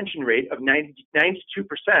industry-leading retention rate of 92%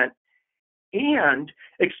 and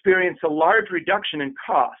experience a large reduction in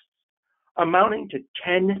costs, amounting to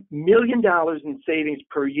 $10 million in savings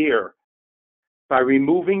per year by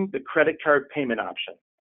removing the credit card payment option.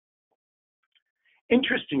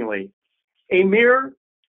 Interestingly, A mere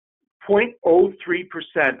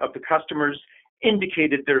 0.03% of the customers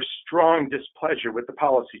indicated their strong displeasure with the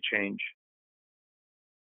policy change.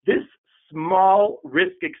 This small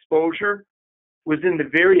risk exposure was in the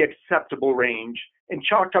very acceptable range and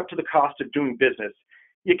chalked up to the cost of doing business.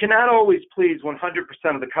 You cannot always please 100%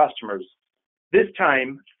 of the customers. This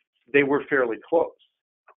time, they were fairly close.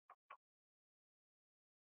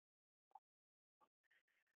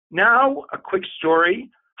 Now, a quick story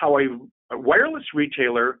how a wireless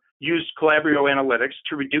retailer used Calabrio Analytics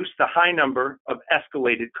to reduce the high number of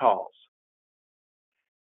escalated calls.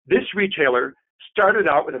 This retailer started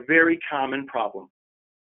out with a very common problem.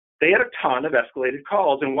 They had a ton of escalated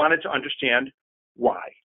calls and wanted to understand why.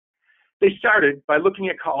 They started by looking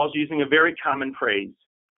at calls using a very common phrase,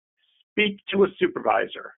 speak to a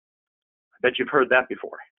supervisor. I bet you've heard that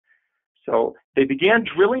before. So they began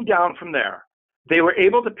drilling down from there. They were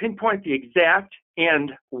able to pinpoint the exact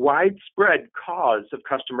and widespread cause of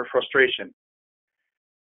customer frustration.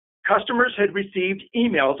 Customers had received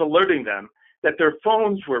emails alerting them that their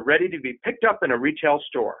phones were ready to be picked up in a retail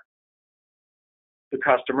store. The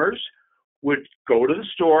customers would go to the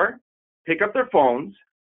store, pick up their phones,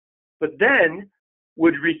 but then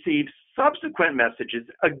would receive subsequent messages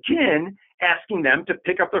again asking them to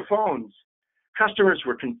pick up their phones. Customers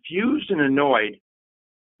were confused and annoyed.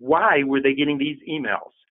 Why were they getting these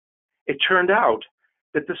emails? It turned out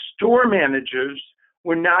that the store managers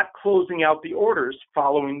were not closing out the orders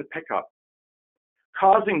following the pickup,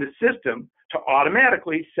 causing the system to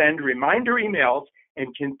automatically send reminder emails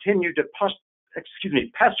and continue to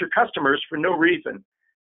pester customers for no reason.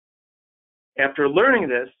 After learning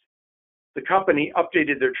this, the company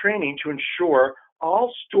updated their training to ensure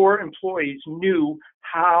all store employees knew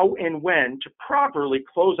how and when to properly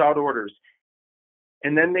close out orders.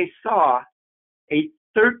 And then they saw a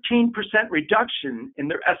 13% reduction in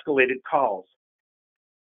their escalated calls.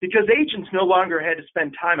 Because agents no longer had to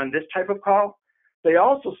spend time on this type of call, they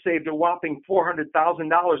also saved a whopping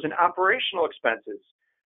 $400,000 in operational expenses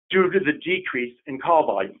due to the decrease in call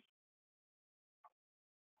volume.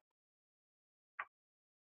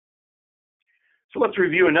 So let's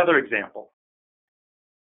review another example.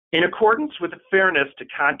 In accordance with the Fairness to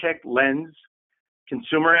Contact Lens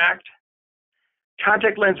Consumer Act,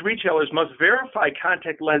 contact lens retailers must verify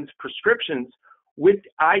contact lens prescriptions with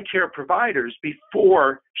eye care providers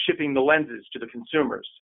before shipping the lenses to the consumers.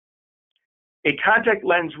 A contact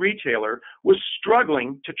lens retailer was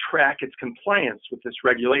struggling to track its compliance with this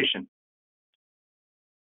regulation.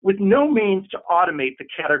 With no means to automate the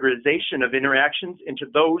categorization of interactions into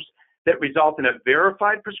those that result in a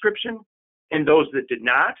verified prescription and those that did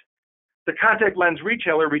not, the contact lens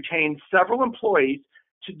retailer retained several employees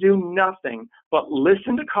to do nothing but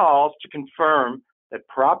listen to calls to confirm that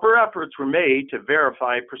proper efforts were made to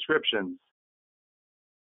verify prescriptions.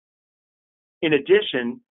 In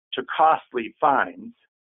addition to costly fines,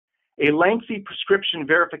 a lengthy prescription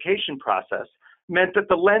verification process meant that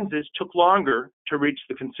the lenses took longer to reach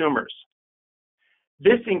the consumers.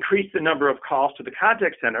 This increased the number of calls to the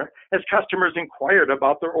contact center as customers inquired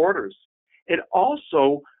about their orders. It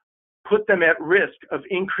also put them at risk of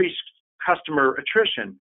increased customer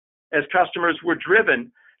attrition as customers were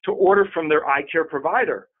driven to order from their eye care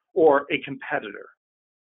provider or a competitor.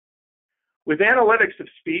 With analytics of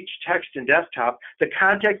speech, text, and desktop, the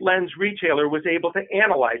contact lens retailer was able to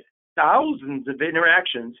analyze thousands of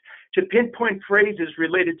interactions to pinpoint phrases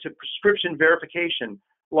related to prescription verification,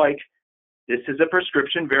 like, "This is a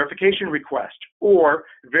prescription verification request," or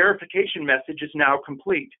 "Verification message is now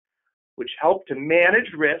complete," which helped to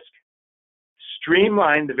manage risk,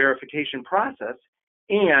 streamline the verification process,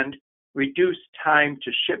 and reduce time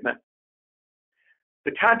to shipment.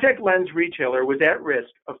 The contact lens retailer was at risk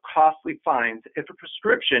of costly fines if a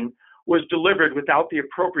prescription was delivered without the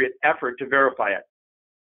appropriate effort to verify it,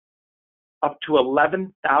 up to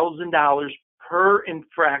 $11,000 per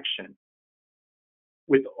infraction.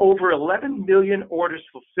 With over 11 million orders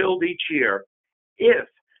fulfilled each year, if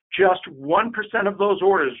just 1% of those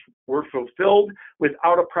orders were fulfilled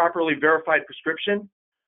without a properly verified prescription,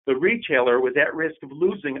 the retailer was at risk of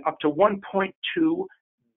losing up to $1.2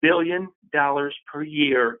 billion per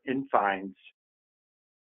year in fines.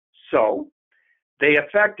 So they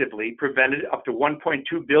effectively prevented up to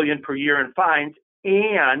 $1.2 billion per year in fines,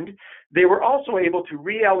 and they were also able to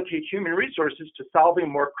reallocate human resources to solving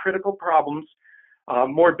more critical problems,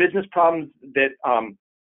 more business problems that,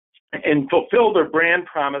 and fulfill their brand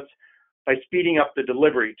promise by speeding up the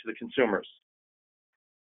delivery to the consumers.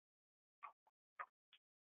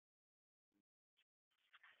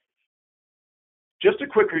 Just a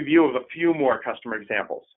quick review of a few more customer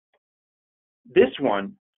examples. This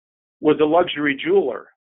one was a luxury jeweler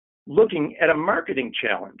looking at a marketing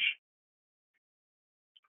challenge.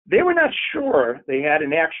 They were not sure they had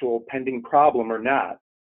an actual pending problem or not,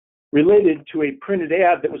 related to a printed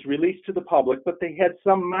ad that was released to the public, but they had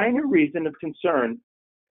some minor reason of concern,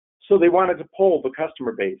 so they wanted to poll the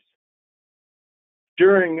customer base.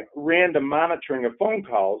 During random monitoring of phone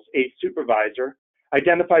calls, a supervisor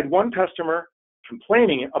identified one customer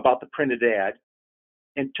complaining about the printed ad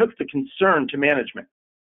and took the concern to management.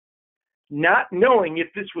 Not knowing if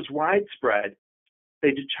this was widespread,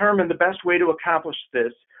 they determined the best way to accomplish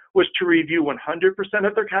this was to review 100%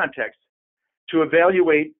 of their contacts to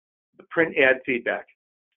evaluate the print ad feedback.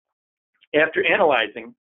 After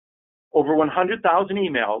analyzing over 100,000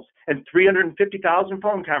 emails and 350,000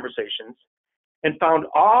 phone conversations and found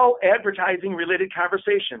all advertising-related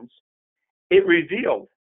conversations, it revealed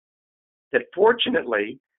that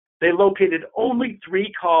fortunately, they located only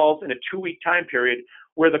 3 calls in a 2-week time period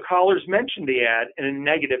where the callers mentioned the ad in a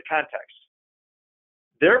negative context.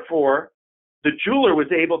 Therefore, the jeweler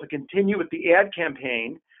was able to continue with the ad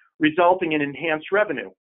campaign, resulting in enhanced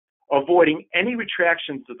revenue, avoiding any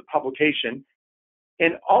retractions of the publication,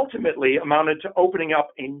 and ultimately amounted to opening up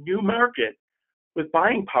a new market with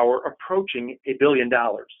buying power approaching $1 billion.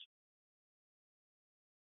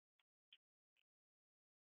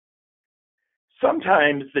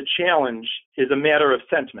 Sometimes the challenge is a matter of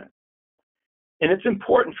sentiment, and it's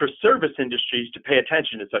important for service industries to pay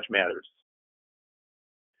attention to such matters.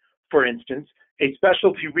 For instance, a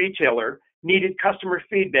specialty retailer needed customer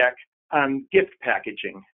feedback on gift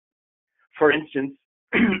packaging. For instance,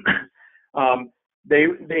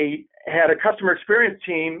 they had a customer experience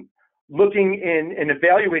team looking in and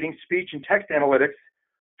evaluating speech and text analytics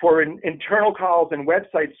for internal calls and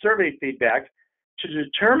website survey feedback to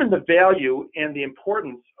determine the value and the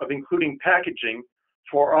importance of including packaging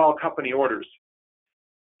for all company orders.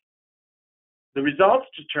 The results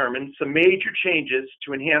determined some major changes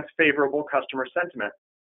to enhance favorable customer sentiment.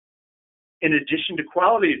 In addition to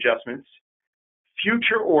quality adjustments,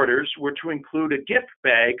 future orders were to include a gift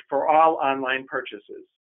bag for all online purchases.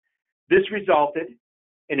 This resulted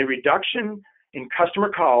in a reduction in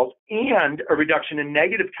customer calls and a reduction in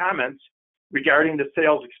negative comments regarding the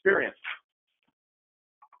sales experience.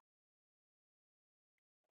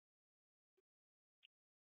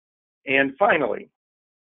 And finally,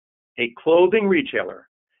 a clothing retailer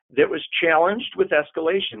that was challenged with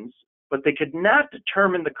escalations, but they could not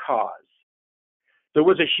determine the cause. There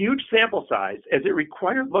was a huge sample size as it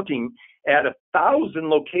required looking at 1,000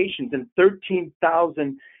 locations and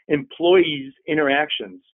 13,000 employees'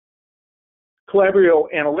 interactions. Calabrio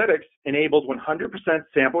Analytics enabled 100%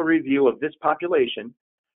 sample review of this population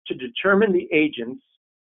to determine the agents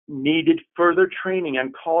needed further training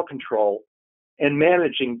on call control and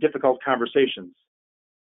managing difficult conversations.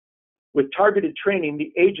 With targeted training,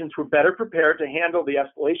 the agents were better prepared to handle the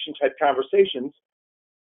escalation type conversations,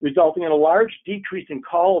 resulting in a large decrease in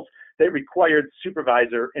calls that required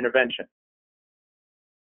supervisor intervention.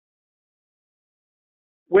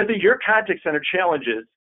 Whether your contact center challenges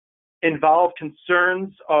involve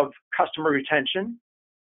concerns of customer retention,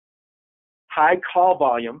 high call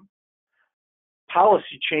volume,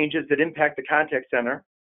 policy changes that impact the contact center,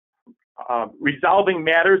 resolving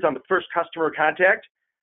matters on the first customer contact,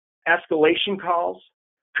 escalation calls,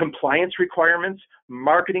 compliance requirements,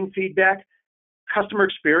 marketing feedback, customer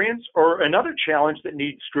experience, or another challenge that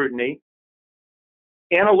needs scrutiny,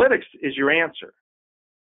 analytics is your answer.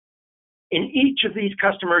 In each of these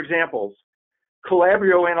customer examples,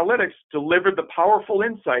 Calabrio Analytics delivered the powerful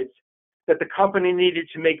insights that the company needed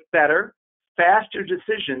to make better, faster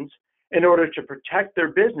decisions in order to protect their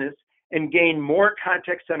business and gain more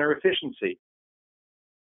contact center efficiency.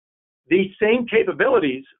 These same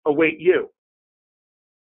capabilities await you.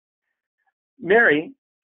 Mary,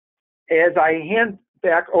 as I hand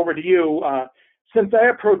back over to you, since I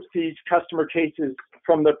approach these customer cases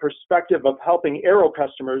from the perspective of helping Aero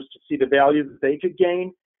customers to see the value that they could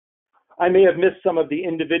gain, I may have missed some of the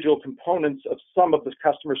individual components of some of the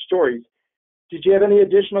customer stories. Did you have any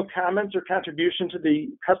additional comments or contribution to the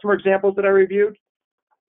customer examples that I reviewed?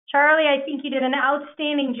 Charlie, I think you did an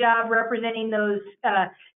outstanding job representing those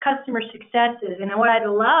customer successes. And what I'd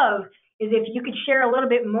love is if you could share a little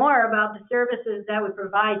bit more about the services that we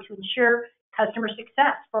provide to ensure customer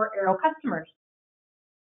success for Aero customers.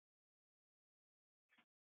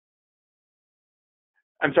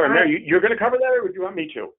 I'm sorry, Mary, you're going to cover that, or would you want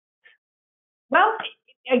me to? Well,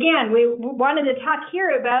 again, we wanted to talk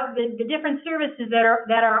here about the different services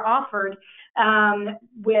that are offered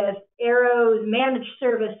with Aero's managed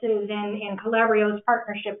services and Calabrio's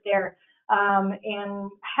partnership there. and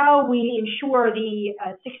how we ensure the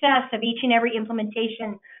success of each and every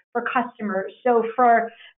implementation for customers. So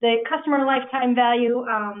for the customer lifetime value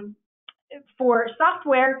for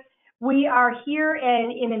software, we are here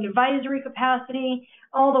in an advisory capacity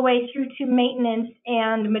all the way through to maintenance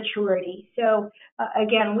and maturity. So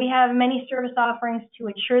again, we have many service offerings to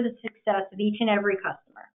ensure the success of each and every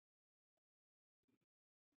customer.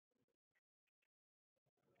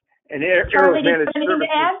 And Charlie, do you have anything to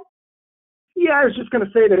add? Yeah, I was just going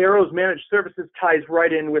to say that Arrow's managed services ties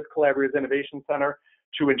right in with Collaborative Innovation Center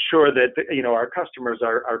to ensure that our customers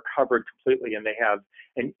are covered completely and they have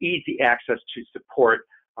an easy access to support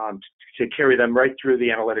to carry them right through the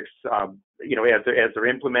analytics. As they're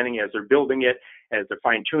implementing, as they're building it, as they're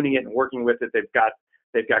fine tuning it and working with it, they've got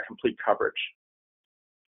complete coverage.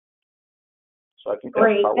 So I think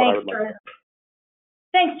that's about what I would like.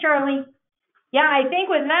 Thanks, Charlie. Yeah, I think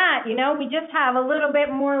with that, we just have a little bit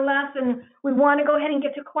more left, and we want to go ahead and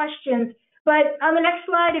get to questions. But on the next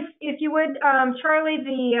slide, if you would, Charlie,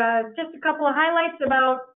 just a couple of highlights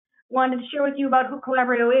wanted to share with you about who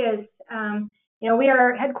Collabrio is. We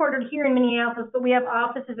are headquartered here in Minneapolis, but we have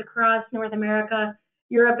offices across North America,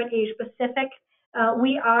 Europe, and Asia Pacific.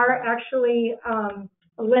 We are actually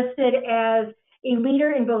listed as a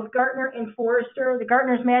leader in both Gartner and Forrester, the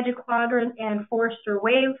Gartner's Magic Quadrant and Forrester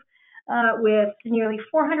Wave, with nearly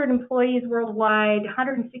 400 employees worldwide,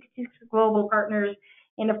 166 global partners,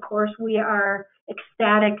 and of course, we are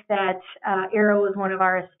ecstatic that Arrow is one of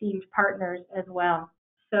our esteemed partners as well.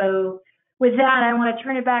 So with that, I want to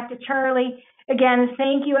turn it back to Charlie. Again,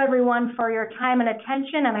 thank you everyone for your time and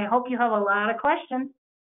attention, and I hope you have a lot of questions.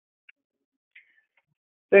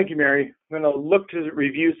 Thank you, Mary. I'm going to look to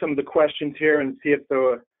review some of the questions here and see if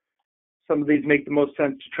some of these make the most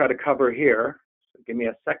sense to try to cover here. So give me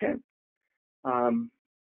a second. Right.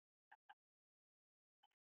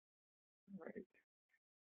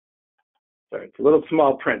 Sorry, it's a little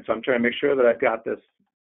small print, so I'm trying to make sure that I've got this.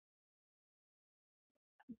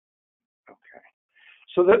 Okay.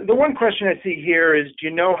 So the one question I see here is, do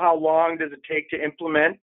you know how long does it take to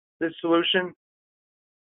implement this solution?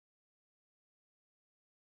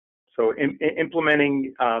 So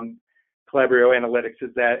implementing Collabrio Analytics,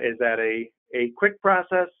 is that a quick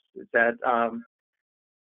process? Is that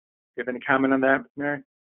do you have any comment on that, Mary?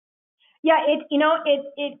 Yeah,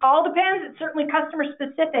 it all depends. It's certainly customer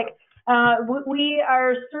specific. We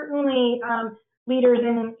are certainly leaders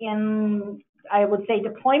in I would say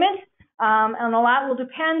deployment, and a lot will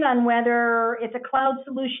depend on whether it's a cloud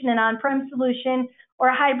solution, an on-prem solution, or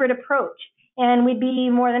a hybrid approach. And we'd be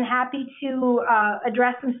more than happy to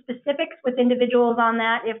address some specifics with individuals on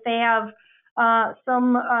that if they have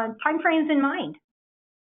some timeframes in mind.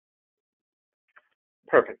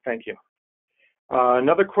 Perfect, thank you.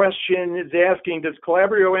 Another question is asking, does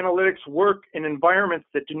Collabrio Analytics work in environments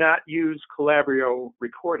that do not use Collabrio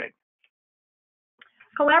recording?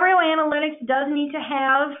 Collabrio Analytics does need to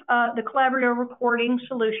have the Collabrio recording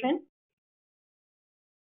solution.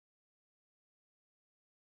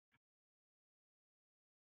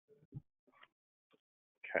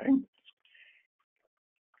 Okay.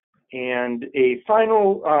 And a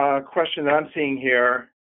final question that I'm seeing here.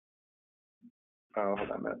 Oh,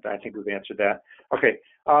 hold on a minute. I think we've answered that. Okay.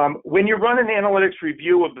 When you run an analytics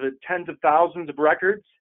review of the tens of thousands of records,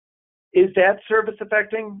 is that service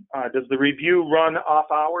affecting? Does the review run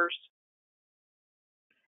off hours?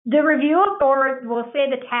 The review, or we'll say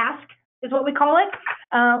the task is what we call it,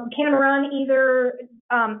 can run either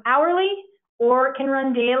hourly or it can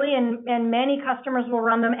run daily, and many customers will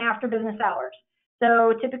run them after business hours.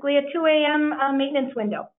 So typically a 2 a.m. Maintenance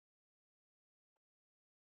window.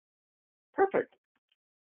 Perfect.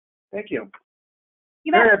 Thank you.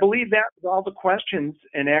 You bet. Mary, I believe that was all the questions,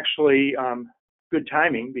 and actually good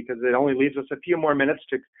timing because it only leaves us a few more minutes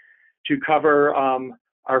to cover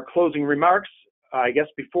our closing remarks. I guess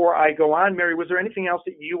before I go on, Mary, was there anything else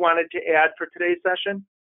that you wanted to add for today's session?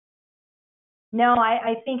 No,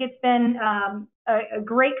 I think it's been a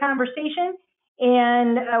great conversation.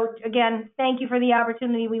 And again, thank you for the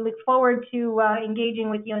opportunity. We look forward to engaging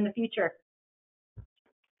with you in the future.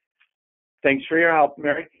 Thanks for your help,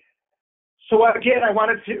 Mary. So again, I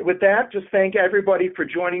wanted to, with that, just thank everybody for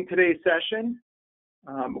joining today's session.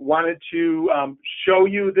 Wanted to show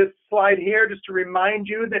you this slide here just to remind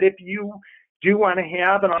you that if you do want to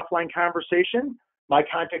have an offline conversation, my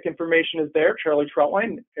contact information is there, Charlie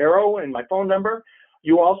Trautwein, Arrow, and my phone number.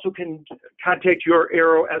 You also can contact your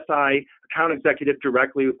Arrow SI account executive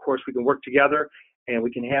directly. Of course, we can work together and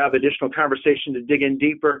we can have additional conversation to dig in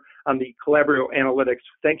deeper on the Collabrio Analytics.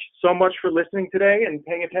 Thanks so much for listening today and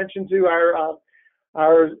paying attention to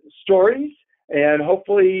our stories. And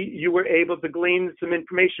hopefully you were able to glean some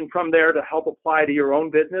information from there to help apply to your own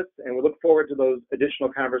business, and we look forward to those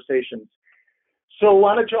additional conversations. So I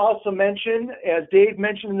wanted to also mention, as Dave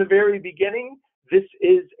mentioned in the very beginning, this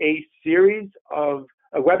is a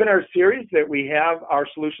webinar series that we have our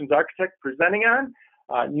solutions architect presenting on.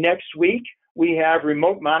 Next week, we have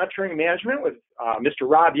remote monitoring management with Mr.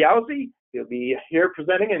 Rob Yowzy. He'll be here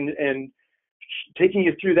presenting and taking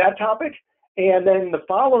you through that topic. And then the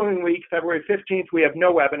following week, February 15th, we have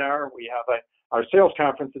no webinar. We have our sales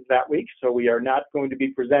conferences that week, so we are not going to be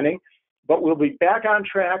presenting. But we'll be back on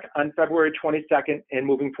track on February 22nd and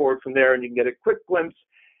moving forward from there. And you can get a quick glimpse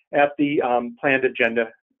at the planned agenda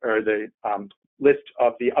or the list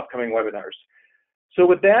of the upcoming webinars. So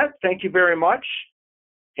with that, thank you very much.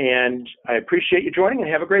 And I appreciate you joining,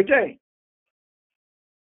 and have a great day.